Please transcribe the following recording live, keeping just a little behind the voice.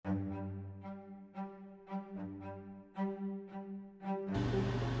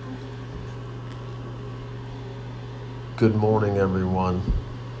Good morning, everyone.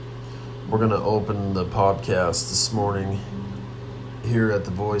 We're going to open the podcast this morning here at the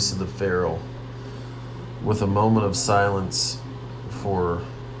Voice of the Feral with a moment of silence for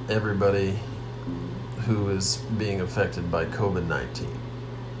everybody who is being affected by COVID-19.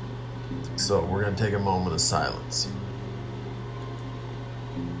 So we're going to take a moment of silence.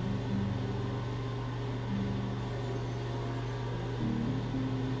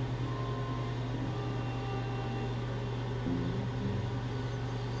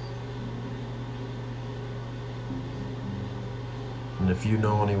 And if you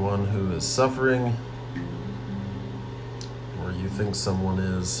know anyone who is suffering, or you think someone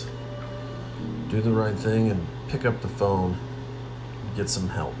is, do the right thing and pick up the phone and get some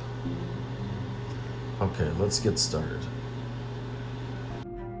help. Okay, let's get started.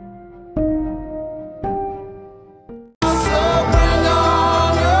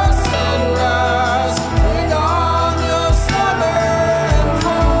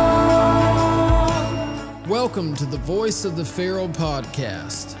 Welcome to the Voice of the Feral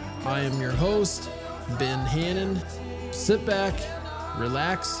podcast. I am your host, Ben Hannon. Sit back,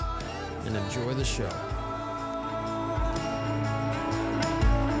 relax, and enjoy the show.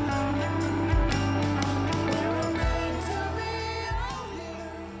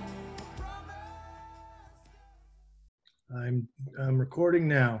 I'm recording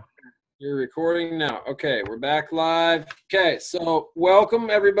now. You're recording now. Okay, we're back live. Okay, so welcome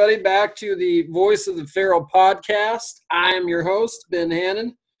everybody back to the Voice of the Feral podcast. I am your host, Ben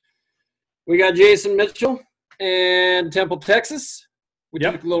Hannon. We got Jason Mitchell in Temple, Texas. We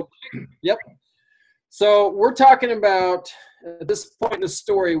took a little break. Yep. So we're talking about, at this point in the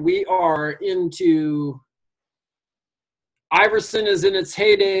story, we are into Iverson is in its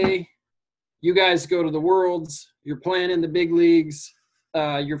heyday. You guys go to the Worlds. You're playing in the big leagues.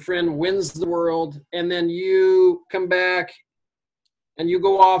 Your friend wins the world, and then you come back and you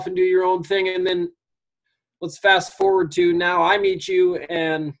go off and do your own thing. And then let's fast forward to now I meet you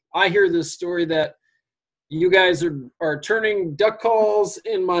and I hear this story that you guys are turning duck calls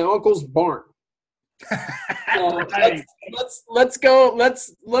in my uncle's barn. Right. Let's go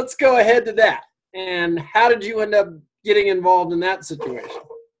ahead to that. And how did you end up getting involved in that situation?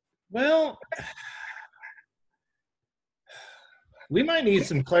 Well, we might need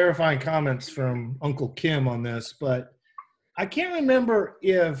some clarifying comments from Uncle Kim on this, but I can't remember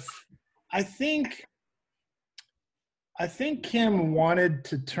if I think Kim wanted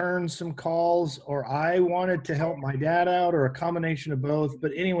to turn some calls or I wanted to help my dad out or a combination of both.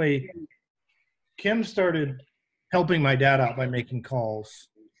 But anyway, Kim started helping my dad out by making calls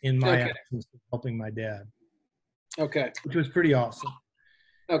in my absence of helping my dad. Okay. Which was pretty awesome.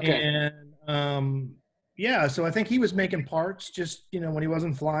 Okay. And yeah, so I think he was making parts just, when he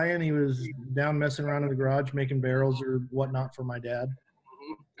wasn't flying, he was down messing around in the garage making barrels or whatnot for my dad.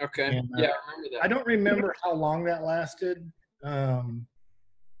 Okay. And, Yeah, I remember that. I don't remember how long that lasted,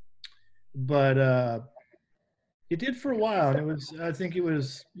 but it did for a while, and I think it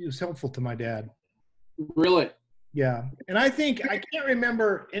was helpful to my dad. Really? Yeah, and I can't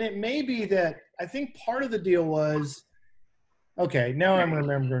remember, and it may be that I think part of the deal was, okay, now I'm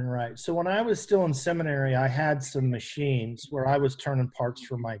remembering right. So when I was still in seminary, I had some machines where I was turning parts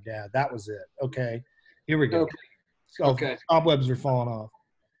for my dad. That was it. Okay, here we go. Okay. Cobwebs are falling off.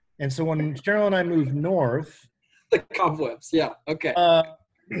 And so when Cheryl and I moved north, the cobwebs, yeah. Okay.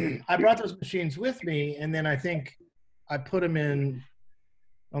 I brought those machines with me, and then I think I put them in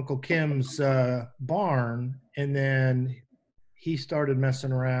Uncle Kim's barn, and then he started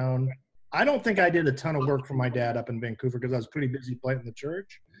messing around. I don't think I did a ton of work for my dad up in Vancouver because I was pretty busy planting the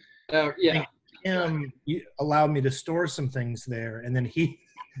church. Yeah. Kim allowed me to store some things there, and then he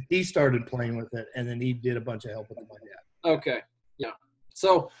started playing with it, and then he did a bunch of help with my dad. Okay. Yeah.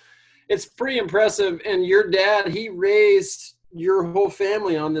 So it's pretty impressive. And your dad, he raised your whole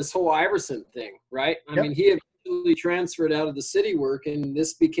family on this whole Iverson thing, right? I mean, he eventually transferred out of the city work, and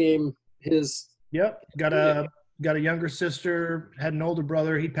this became his. Yep. Got a younger sister, had an older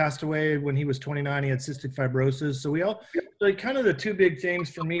brother. He passed away when he was 29. He had cystic fibrosis. So kind of the two big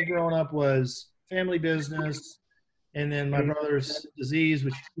things for me growing up was family business, and then my brother's disease,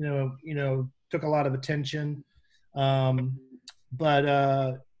 which, took a lot of attention. But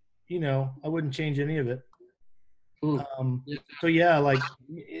I wouldn't change any of it. So yeah, like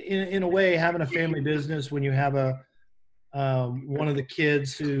in a way, having a family business when you have one of the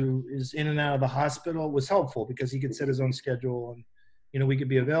kids who is in and out of the hospital was helpful because he could set his own schedule, and we could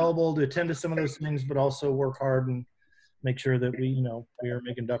be available to attend to some of those things, but also work hard and make sure that we are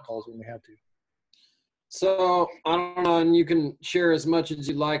making duck calls when we have to. So I don't know, and you can share as much as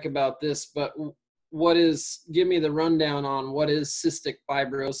you like about this, but give me the rundown on what is cystic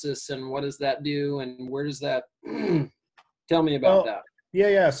fibrosis and what does that do and where does that, tell me about that.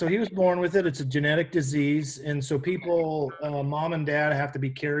 Yeah. So he was born with it. It's a genetic disease. And so people, mom and dad have to be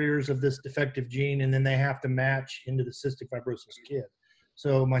carriers of this defective gene, and then they have to match into the cystic fibrosis kid.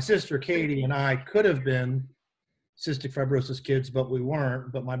 So my sister Katie and I could have been cystic fibrosis kids, but we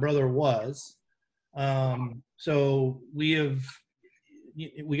weren't, but my brother was. So we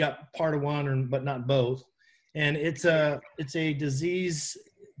got part of one, but not both. And it's a disease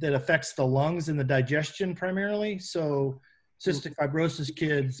that affects the lungs and the digestion primarily. So cystic fibrosis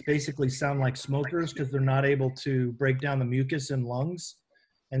kids basically sound like smokers because they're not able to break down the mucus in lungs.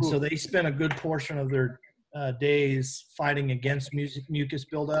 And so they spend a good portion of their days fighting against mucus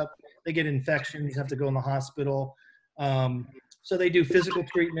buildup. They get infections, have to go in the hospital. So they do physical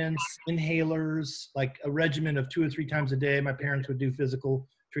treatments, inhalers, like a regimen of 2 or 3 times a day. My parents would do physical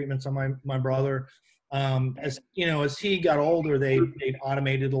treatments on my brother. As he got older, they've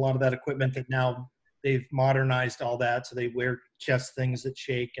automated a lot of that equipment that now they've modernized all that. So they wear chest things that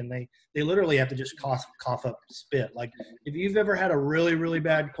shake, and they literally have to just cough up spit. Like if you've ever had a really, really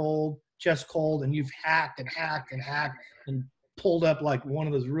bad chest cold, and you've hacked and pulled up like one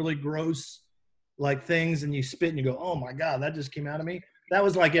of those really gross like things, and you spit and you go, oh my God, that just came out of me. That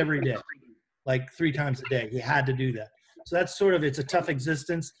was like every day, like 3 times a day. You had to do that. So that's it's a tough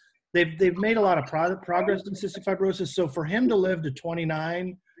existence. They've made a lot of progress in cystic fibrosis. So for him to live to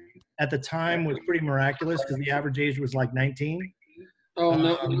 29 at the time was pretty miraculous because the average age was like 19. Oh,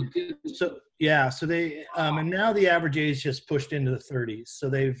 no. So they, and now the average age just pushed into the 30s. So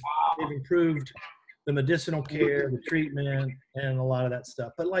they've improved the medicinal care, the treatment, and a lot of that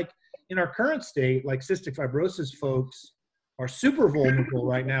stuff. But like in our current state, like cystic fibrosis folks are super vulnerable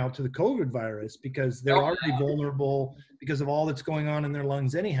right now to the COVID virus because they're already vulnerable because of all that's going on in their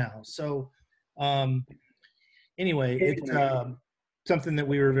lungs anyhow. So anyway, it's something that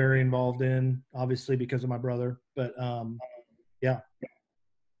we were very involved in, obviously because of my brother. But yeah.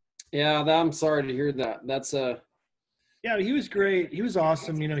 Yeah, I'm sorry to hear that. That's Yeah, he was great. He was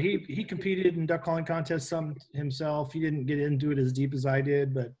awesome. You know, he competed in duck calling contests some himself. He didn't get into it as deep as I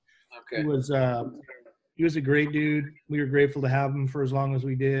did, but he was a great dude. We were grateful to have him for as long as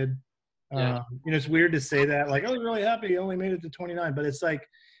we did. It's weird to say that, like, I was really happy he only made it to 29, but it's like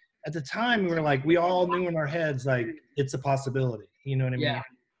at the time we were like, we all knew in our heads like it's a possibility. You know what I mean? Yeah.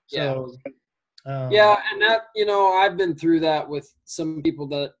 So and that, I've been through that with some people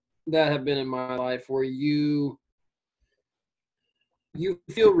that have been in my life where you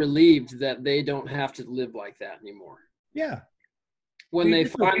feel relieved that they don't have to live like that anymore. Yeah. When they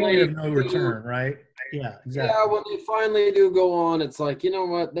finally have no return, right? Yeah, exactly. Yeah, when they finally do go on, it's like, you know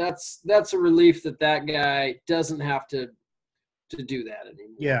what? That's a relief that guy doesn't have to do that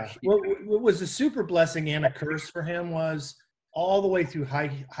anymore. Yeah. What was a super blessing and a curse for him was all the way through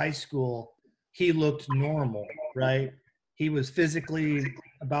high school, he looked normal, right? He was physically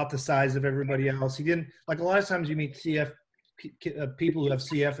about the size of everybody else. He didn't, like a lot of times you meet CF people who have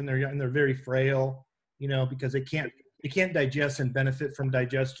CF and they're very frail, because they can't digest and benefit from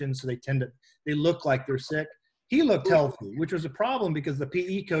digestion. So they look like they're sick. He looked healthy, which was a problem because the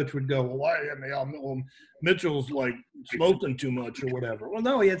PE coach would go, well, Mitchell's like smoking too much or whatever. Well,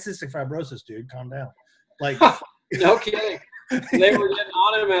 no, he had cystic fibrosis, dude. Calm down. Like, no kidding. They were getting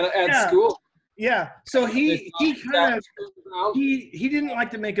on him at school. Yeah. So he didn't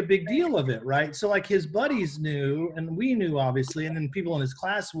like to make a big deal of it, right? So like his buddies knew, and we knew obviously, and then people in his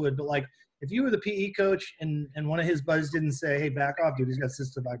class would, but like if you were the PE coach and one of his buddies didn't say, hey, back off, dude, he's got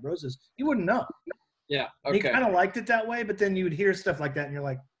cystic fibrosis, he wouldn't know. Yeah. Okay. He kind of liked it that way, but then you would hear stuff like that and you're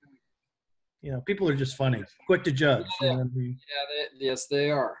like, people are just funny, quick to judge. Yeah. You know what I mean? Yes,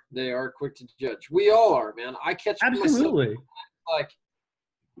 they are. They are quick to judge. We all are, man. I catch absolutely myself, like,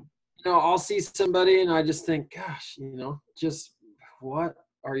 I'll see somebody and I just think, gosh, just what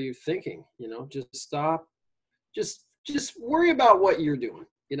are you thinking? Just stop. Just worry about what you're doing.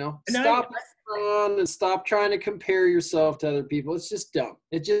 Stop around and stop trying to compare yourself to other people. It's just dumb.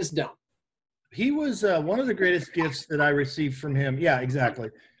 It's just dumb. He was one of the greatest gifts that I received from him. Yeah, exactly.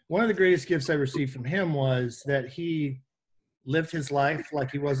 One of the greatest gifts I received from him was that he lived his life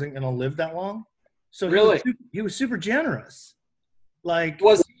like he wasn't going to live that long. So really, he was super generous. Like,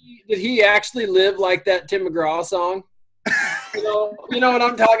 did he actually live like that Tim McGraw song? You know what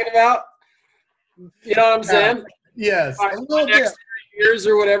I'm talking about? You know what I'm saying? Yes. A little bit. Next 3 years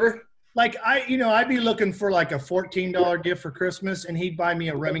or whatever. Like I'd be looking for like a $14 gift for Christmas, and he'd buy me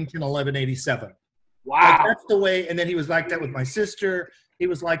a Remington 1187. Wow. Like, that's the way. And then he was like that with my sister. He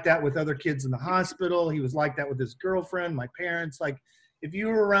was like that with other kids in the hospital. He was like that with his girlfriend, my parents. Like, if you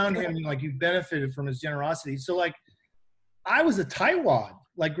were around him, like you benefited from his generosity. So like I was a tightwad,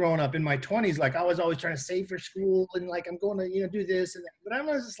 like growing up in my 20s, like I was always trying to save for school and like I'm going to, you know, do this and that. But I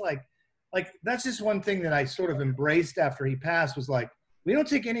was just like that's just one thing that I sort of embraced after he passed was like, we don't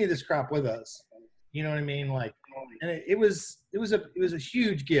take any of this crap with us. You know what I mean? Like, and it was a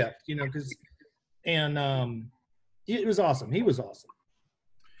huge gift, you know, it was awesome. He was awesome.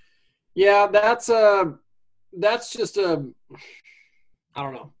 Yeah, that's just I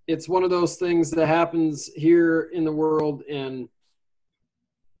don't know. It's one of those things that happens here in the world, and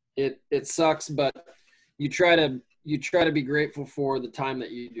it sucks, but you try to be grateful for the time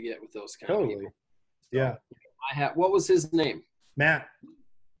that you do get with those kind of people. Yeah. What was his name? Matt.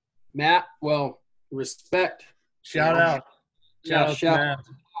 Well, respect. Shout out. Shout out.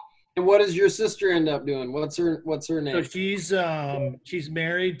 And what does your sister end up doing? What's her name? So she's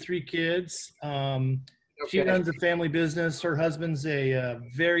married, 3 kids. She runs a family business. Her husband's a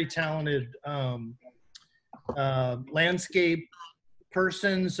very talented landscape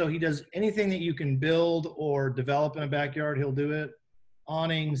person. So he does anything that you can build or develop in a backyard, he'll do it.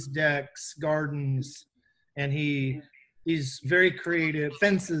 Awnings, decks, gardens, and he's very creative.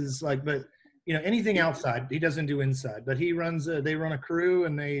 Fences, like, but you know, anything outside. He doesn't do inside. But they run a crew,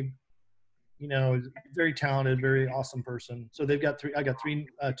 and they, you know, very talented, very awesome person. So they've got 2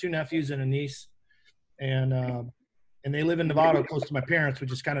 nephews and a niece. And they live in Nevada, close to my parents,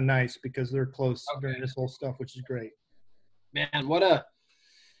 which is kind of nice because they're close during this whole stuff, which is great. Man, what a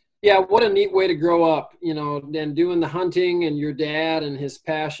neat way to grow up, you know, and doing the hunting and your dad and his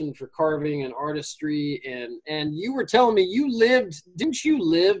passion for carving and artistry. And you were telling me didn't you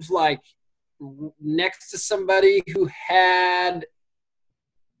live like next to somebody who had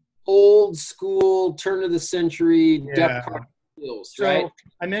old school turn of the century duck carving skills, right? So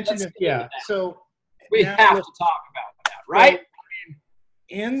I mentioned it. Yeah. So we have to talk about that, right? So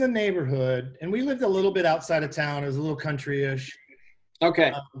in the neighborhood, and we lived a little bit outside of town. It was a little country-ish.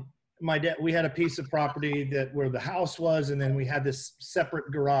 Okay. My dad, we had a piece of property where the house was, and then we had this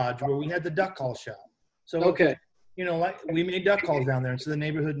separate garage where we had the duck call shop. So, okay, you know, like we made duck calls down there, and so the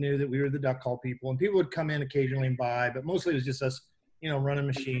neighborhood knew that we were the duck call people, and people would come in occasionally and buy, but mostly it was just us, you know, running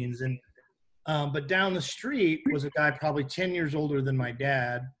machines. And but down the street was a guy probably 10 years older than my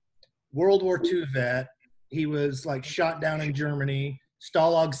dad, World War II vet. He was like shot down in Germany,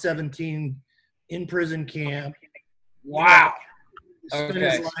 Stalag 17 in prison camp. Wow. Spent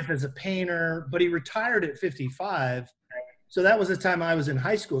his life as a painter, but he retired at 55. So that was the time I was in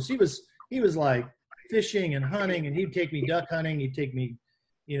high school. So he was like fishing and hunting, and he'd take me duck hunting. He'd take me,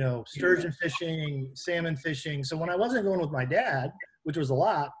 you know, sturgeon fishing, salmon fishing. So when I wasn't going with my dad, which was a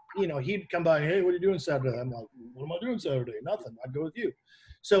lot, you know, he'd come by, hey, what are you doing Saturday? I'm like, what am I doing Saturday? Nothing. I'd go with you.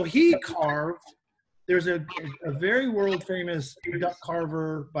 So he carved. There's a very world famous duck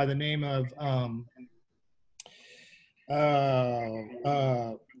carver by the name of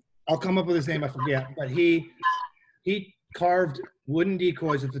I'll come up with his name, I forget, but he carved wooden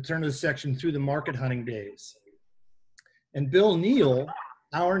decoys at the turn of the section through the market hunting days. And Bill Neal,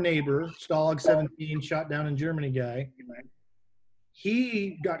 our neighbor, Stalag 17, shot down in Germany guy,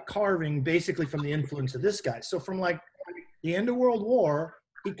 he got carving basically from the influence of this guy. So from like the end of World War,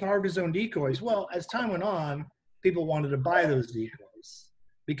 he carved his own decoys. Well, as time went on, people wanted to buy those decoys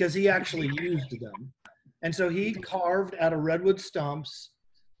because he actually used them. And so he carved out of redwood stumps,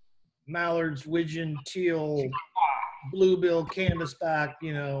 mallards, widgeon, teal, bluebill, canvasback,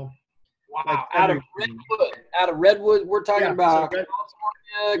 you know. Wow, like out of redwood, we're talking about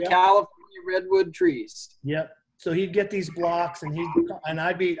California redwood trees. Yep. So he'd get these blocks, and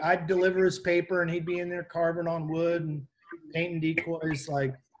I'd deliver his paper, and he'd be in there carving on wood and painting decoys.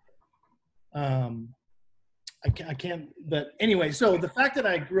 Like, I can't. But anyway, so the fact that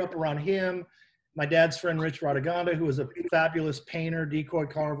I grew up around him, my dad's friend Rich Radaganda, who was a fabulous painter, decoy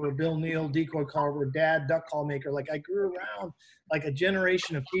carver, Bill Neal, decoy carver, dad, duck call maker. Like I grew around like a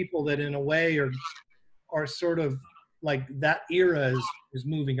generation of people that in a way are sort of like that era is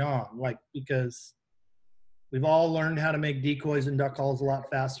moving on, like because we've all learned how to make decoys and duck calls a lot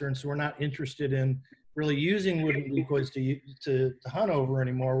faster. And so we're not interested in really using wooden decoys to hunt over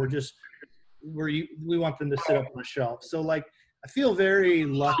anymore. We want them to sit up on a shelf. So like, I feel very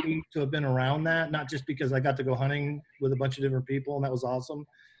lucky to have been around that, not just because I got to go hunting with a bunch of different people and that was awesome,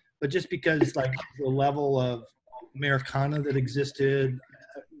 but just because like the level of Americana that existed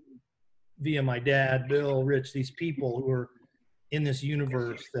via my dad, Bill, Rich, these people who are in this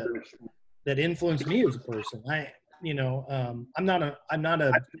universe that influenced me as a person. I'm not a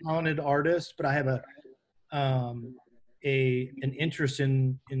talented artist, but I have an interest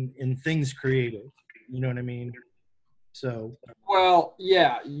in things creative. You know what I mean? So, well,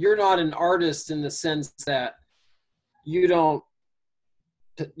 yeah, you're not an artist in the sense that you don't,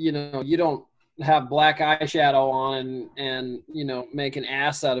 you don't have black eyeshadow on and make an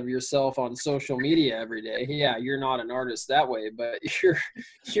ass out of yourself on social media every day. Yeah, you're not an artist that way, but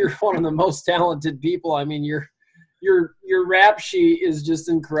you're one of the most talented people. I mean, your rap sheet is just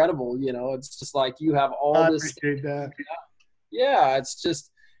incredible. It's just like you have all I this. appreciate that. Yeah, it's just,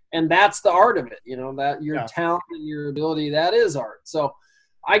 and that's the art of it. That your Yeah. talent and your ability, that is art. So,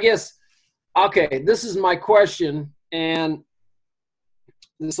 I guess, okay, this is my question, and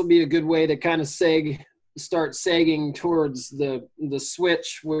this will be a good way to kind of start sagging towards the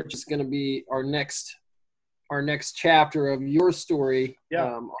switch, which is going to be our next chapter of your story.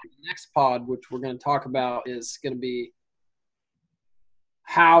 Yeah. On the next pod, which we're going to talk about, is going to be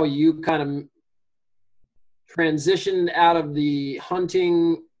how you kind of transitioned out of the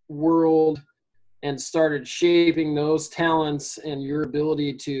hunting world and started shaping those talents and your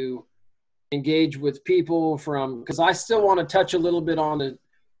ability to engage with people because I still want to touch a little bit on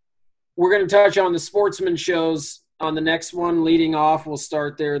we're going to touch on the sportsman shows on the next one leading off. We'll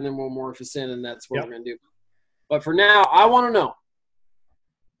start there and then we'll morph us in, and that's what we're going to do. But for now, I want to know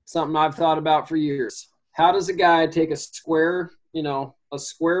something I've thought about for years. How does a guy take a square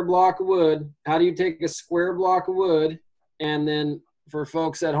block of wood? How do you take a square block of wood? And then for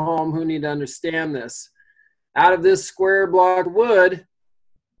folks at home who need to understand this, out of this square block of wood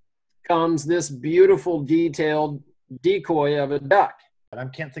comes this beautiful detailed decoy of a duck. I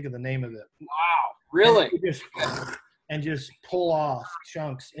can't think of the name of it. Wow, really? And just pull off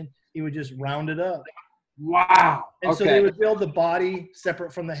chunks, and he would just round it up. Wow. And okay. So they would build the body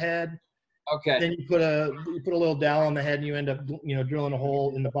separate from the head. Okay. Then you put a little dowel on the head, and you end up drilling a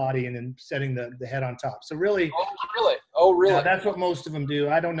hole in the body and then setting the head on top. So really. Oh really? Yeah, that's what most of them do.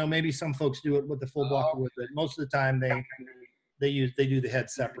 I don't know. Maybe some folks do it with the full block of wood, but most of the time they do the head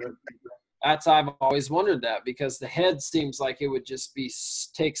separate. I've always wondered that, because the head seems like it would just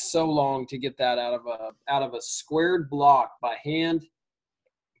take so long to get that out of a squared block by hand.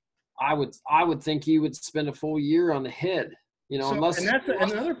 I would think you would spend a full year on the head, unless. And that's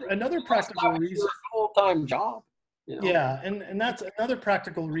another practical reason. Full-time job. Yeah, and that's another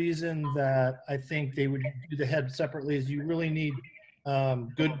practical reason that I think they would do the head separately, is you really need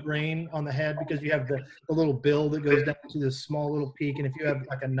good grain on the head, because you have the little bill that goes down to this small little peak, and if you have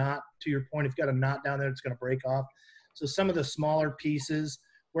like a knot, to your point, if you got a knot down there, it's going to break off. So some of the smaller pieces,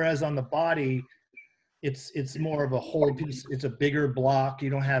 whereas on the body, it's more of a whole piece. It's a bigger block. You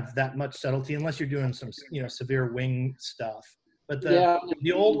don't have that much subtlety unless you're doing some severe wing stuff. But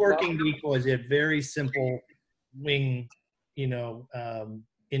the old working decoys, they had very simple wing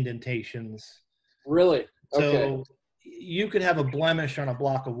indentations. Really? Okay. So you could have a blemish on a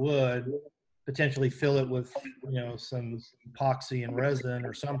block of wood, potentially fill it with some epoxy and resin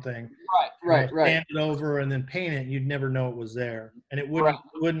or something. Right. Sand it over and then paint it. You'd never know it was there, and it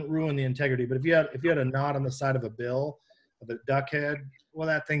wouldn't ruin the integrity. But if you had a knot on the side of a bill of a duck head, well,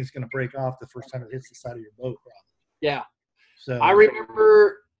 that thing's going to break off the first time it hits the side of your boat, probably. Yeah. So I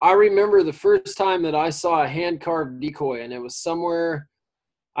remember the first time that I saw a hand carved decoy, and it was somewhere.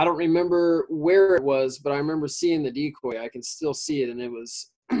 I don't remember where it was, but I remember seeing the decoy. I can still see it, and it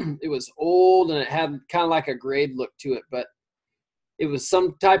was old, and it had kind of like a grade look to it, but it was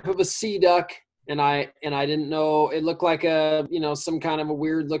some type of a sea duck, and I didn't know. It looked like some kind of a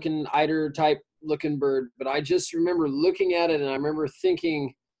weird looking eider type looking bird, but I just remember looking at it, and I remember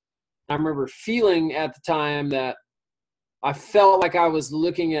feeling at the time that I felt like I was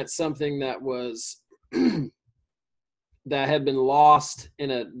looking at something that was that had been lost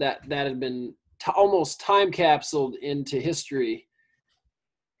that had been almost time capsuled into history.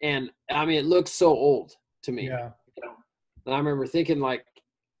 And I mean, it looked so old to me. Yeah. And I remember thinking, like,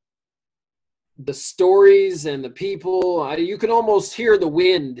 the stories and the people, you could almost hear the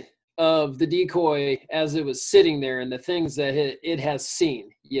wind of the decoy as it was sitting there and the things that it has seen,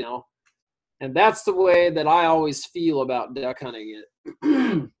 and that's the way that I always feel about duck hunting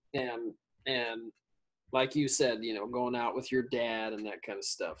it. and like you said, going out with your dad and that kind of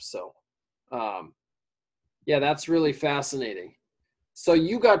stuff. So, yeah, that's really fascinating. So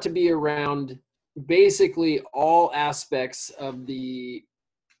you got to be around basically all aspects of the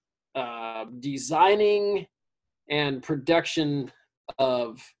designing and production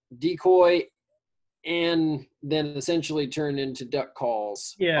of decoy, and then essentially turned into duck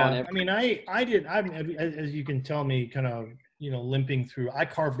calls. Yeah, I mean, I did. As you can tell me, kind of limping through. I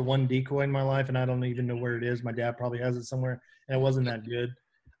carved one decoy in my life, and I don't even know where it is. My dad probably has it somewhere, and it wasn't that good.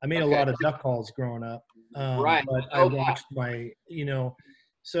 I made a lot of duck calls growing up, right? But I watched my,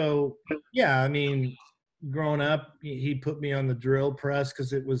 so yeah. I mean, growing up, he put me on the drill press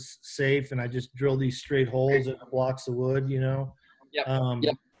because it was safe, and I just drilled these straight holes in blocks of wood, you know. Yep. Um,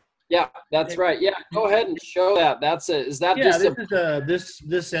 Yep. Yeah, that's right. Yeah, go ahead and show that. That's it. Is that Yeah, just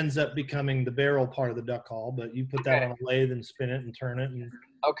this ends up becoming the barrel part of the duck call, but you put that on a lathe and spin it and turn it and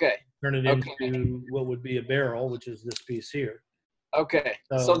okay? turn it Okay. into what would be a barrel, which is this piece here. Okay.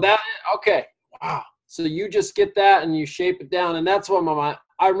 So Okay. Wow. So you just get that and you shape it down, and that's what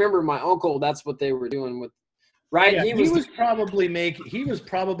I remember my uncle. That's what they were doing with, right? yeah, he was probably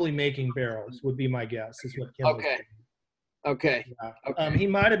making barrels. Would be my guess. Is what Kim was Okay. saying. Okay. Yeah. Okay. He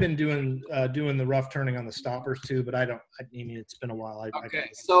might have been doing the rough turning on the stoppers too, but I mean, it's been a while. Okay.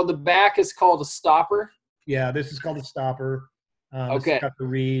 So the back is called a stopper. Yeah, this is called a stopper. Okay. It's got the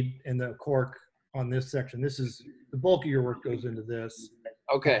reed and the cork on this section. This is the bulk of your work goes into this.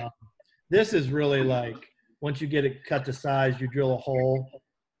 Okay. This is really like once you get it cut to size, you drill a hole,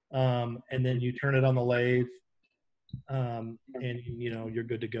 and then you turn it on the lathe, and you're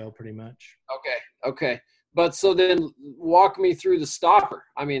good to go pretty much. Okay. Okay. But so then walk me through the stopper.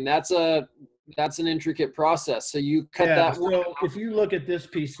 I mean, that's an intricate process. So you cut that. So if you look at this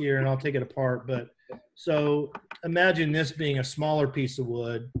piece here, and I'll take it apart, but so imagine this being a smaller piece of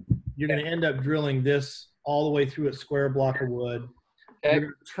wood. You're going to end up drilling this all the way through a square block of wood. Okay.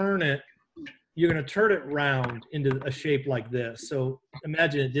 You're going to turn it round into a shape like this. So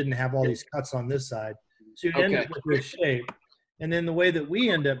imagine it didn't have all these cuts on this side. So you end up with this shape. And then the way that we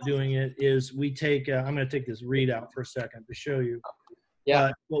end up doing it is we take, I'm going to take this reed out for a second to show you.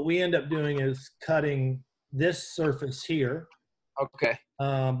 Yeah. What we end up doing is cutting this surface here. Okay.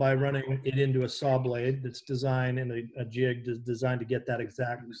 By running it into a saw blade that's designed in a jig designed to get that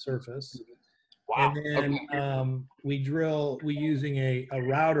exact surface. Wow. And then we using a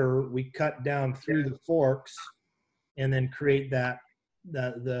router, we cut down through the forks and then create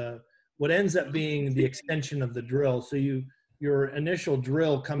what ends up being the extension of the drill. So your initial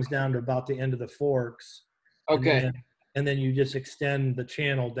drill comes down to about the end of the forks. Okay. And then you just extend the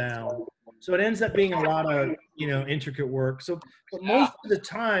channel down. So it ends up being a lot of, intricate work. So, but most of the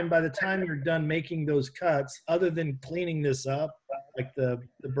time, by the time you're done making those cuts, other than cleaning this up, like the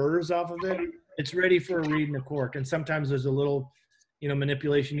burrs off of it, it's ready for a reed and a cork. And sometimes there's a little,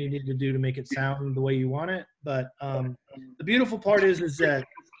 manipulation you need to do to make it sound the way you want it. But the beautiful part is that,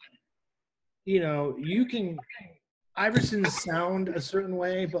 you can, Iversons sound a certain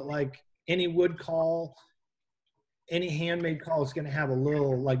way, but like any wood call, any handmade call is going to have a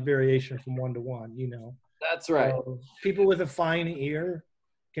little like variation from one to one, That's right. So people with a fine ear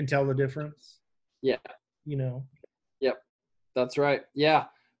can tell the difference. Yeah. Yep. That's right. Yeah.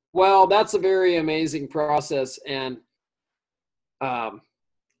 Well, that's a very amazing process. And I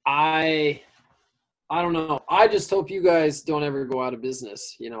don't know. I just hope you guys don't ever go out of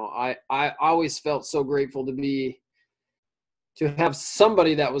business. I always felt so grateful to have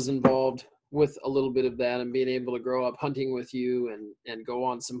somebody that was involved with a little bit of that and being able to grow up hunting with you and go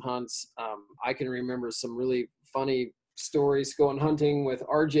on some hunts. I can remember some really funny stories going hunting with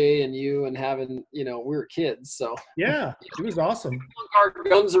RJ and you and having, we were kids. So yeah, it was awesome. Our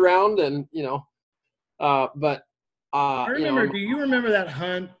guns around and, I remember, do you remember that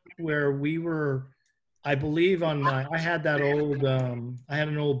hunt where we were, I believe I had that old, I had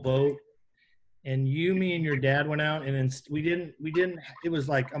an old boat. And me and your dad went out, and then we didn't. It was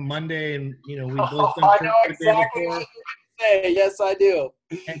like a Monday, and we both. I know exactly what you're say. Yes, I do.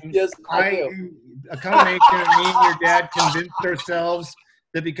 And yes, I do. A combination of me and your dad convinced ourselves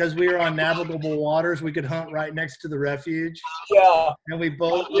that because we were on navigable waters, we could hunt right next to the refuge. Yeah. And we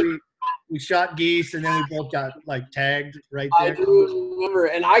shot geese, and then we both got like tagged right there. I do remember,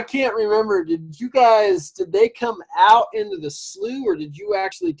 and I can't remember. Did they come out into the slough, or did you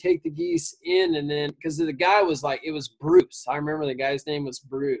actually take the geese in? And then, because the guy was like, it was Bruce. I remember the guy's name was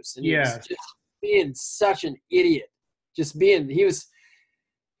Bruce, and he was just being such an idiot. He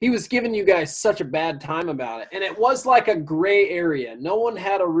was giving you guys such a bad time about it, and it was like a gray area. No one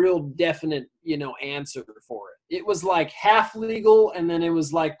had a real definite, answer for it. It was like half legal, and then it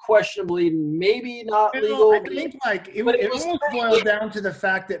was like questionably maybe not legal. I think like it almost boiled down to the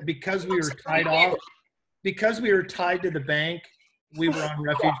fact that because we were tied to the bank, we were on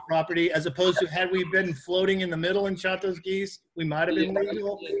refuge property, as opposed to had we been floating in the middle and shot those geese, we might have been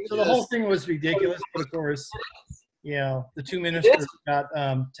legal. So the whole thing was ridiculous, but of course. Yeah, the two ministers got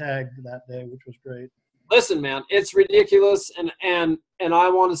tagged that day, which was great. Listen, man, it's ridiculous, and I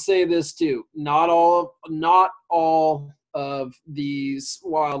want to say this too. Not all of these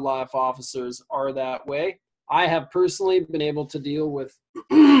wildlife officers are that way. I have personally been able to deal with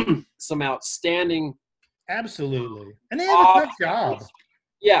some outstanding. Absolutely, and they have a tough job.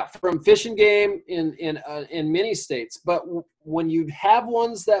 Yeah, from Fish and Game in many states. But when you have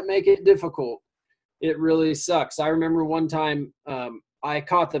ones that make it difficult, it really sucks. I remember one time I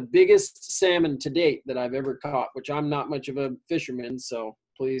caught the biggest salmon to date that I've ever caught, which I'm not much of a fisherman, so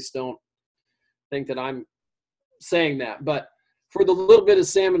please don't think that I'm saying that. But for the little bit of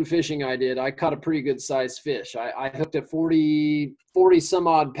salmon fishing I did, I caught a pretty good sized fish. I hooked a 40 some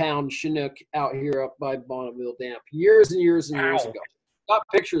odd pound Chinook out here up by Bonneville Dam years and years and years ago. Got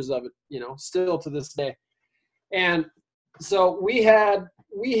pictures of it, still to this day. And so we had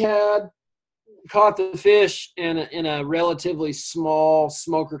caught the fish in a relatively small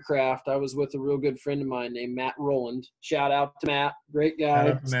smoker craft. I was with a real good friend of mine named Matt Rowland. Shout out to Matt, great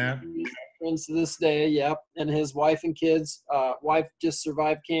guy. Matt. Friends to this day, yep. And his wife and kids. Wife just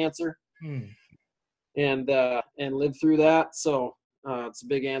survived cancer, and lived through that. So it's a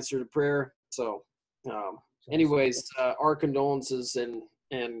big answer to prayer. So, anyways, our condolences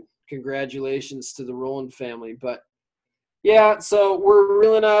and congratulations to the Rowland family. But yeah, so we're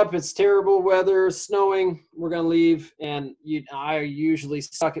reeling up. It's terrible weather, snowing. We're gonna leave, and I usually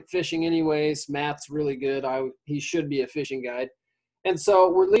suck at fishing anyways. Matt's really good. He should be a fishing guide, and so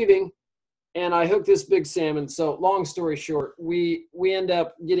we're leaving. And I hooked this big salmon. So long story short, we end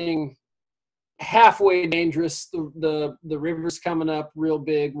up getting halfway dangerous. The river's coming up real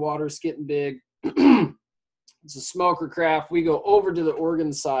big. Water's getting big. It's a smoker craft. We go over to the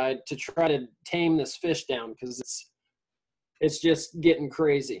Oregon side to try to tame this fish down because it's just getting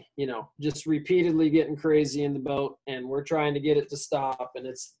crazy, just repeatedly getting crazy in the boat. And we're trying to get it to stop, and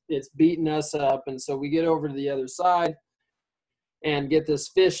it's beating us up. And so we get over to the other side and get this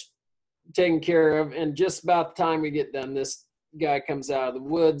fish taken care of, and just about the time we get done, this guy comes out of the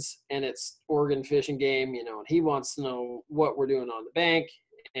woods, and it's Oregon Fish and Game, and he wants to know what we're doing on the bank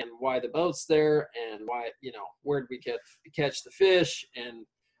and why the boat's there and why, where did we catch the fish. And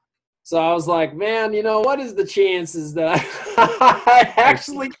so I was like, man, what is the chances that I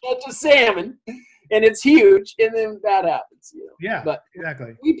actually catch a salmon and it's huge, and then that happens, Yeah, but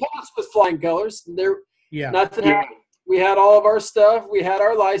exactly. We passed with flying colors. Nothing happened. We had all of our stuff. We had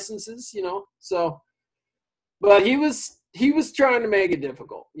our licenses, so, but he was trying to make it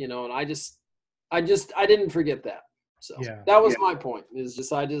difficult, and I didn't forget that. So that was my point, is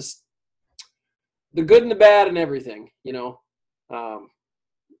just, the good and the bad and everything,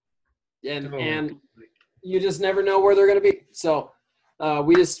 and you just never know where they're going to be. So,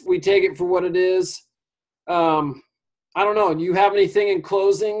 we take it for what it is. I don't know. Do you have anything in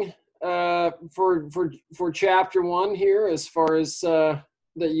closing for chapter 1 here, as far as that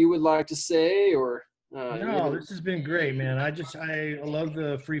you would like to say? Or no, this has been great, man. I love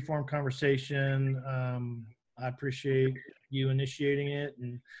the free form conversation. I appreciate you initiating it,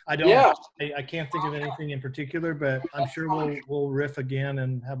 and I can't think of anything in particular, but I'm sure we'll riff again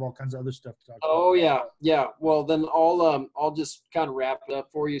and have all kinds of other stuff to talk about. Oh yeah. Well, then I'll just kind of wrap it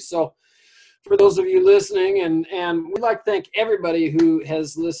up for you. So, for those of you listening, and we'd like to thank everybody who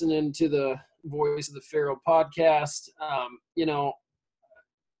has listened into the Voice of the Pharaoh podcast.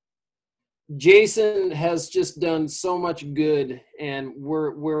 Jason has just done so much good, and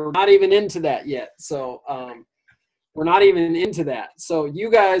we're not even into that yet. So we're not even into that. So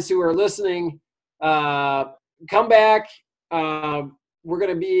you guys who are listening, come back. We're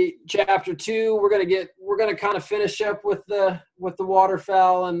going to be chapter 2. We're going to kind of finish up with the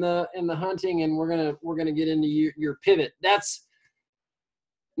waterfowl and the hunting, and we're going to get into your pivot.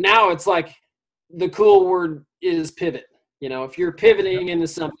 Now it's like the cool word is pivot. If you're pivoting into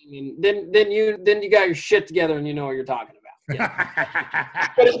something, and then you got your shit together and you know what you're talking about.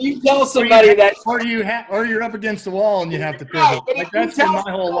 But if you tell somebody or you're up against the wall and you have to pivot. That's been my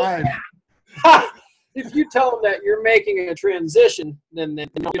whole life. If you tell them that you're making a transition, then they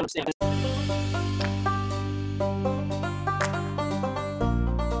don't understand.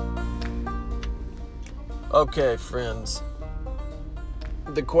 Okay, friends.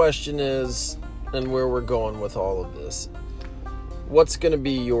 The question is, and where we're going with all of this, what's going to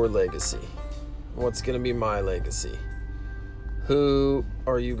be your legacy? What's going to be my legacy? Who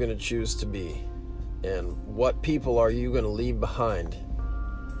are you going to choose to be? And what people are you going to leave behind?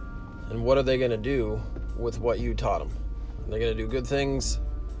 And what are they going to do with what you taught them? Are they going to do good things?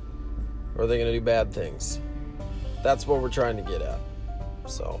 Or are they going to do bad things? That's what we're trying to get at.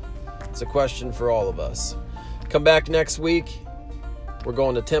 So, it's a question for all of us. Come back next week. We're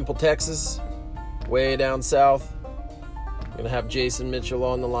going to Temple, Texas, way down south. We're going to have Jason Mitchell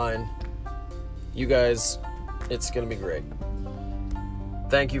on the line. You guys, it's going to be great.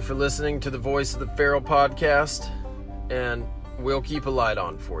 Thank you for listening to the Voice of the Pharaoh podcast, and we'll keep a light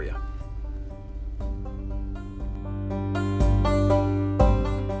on for you.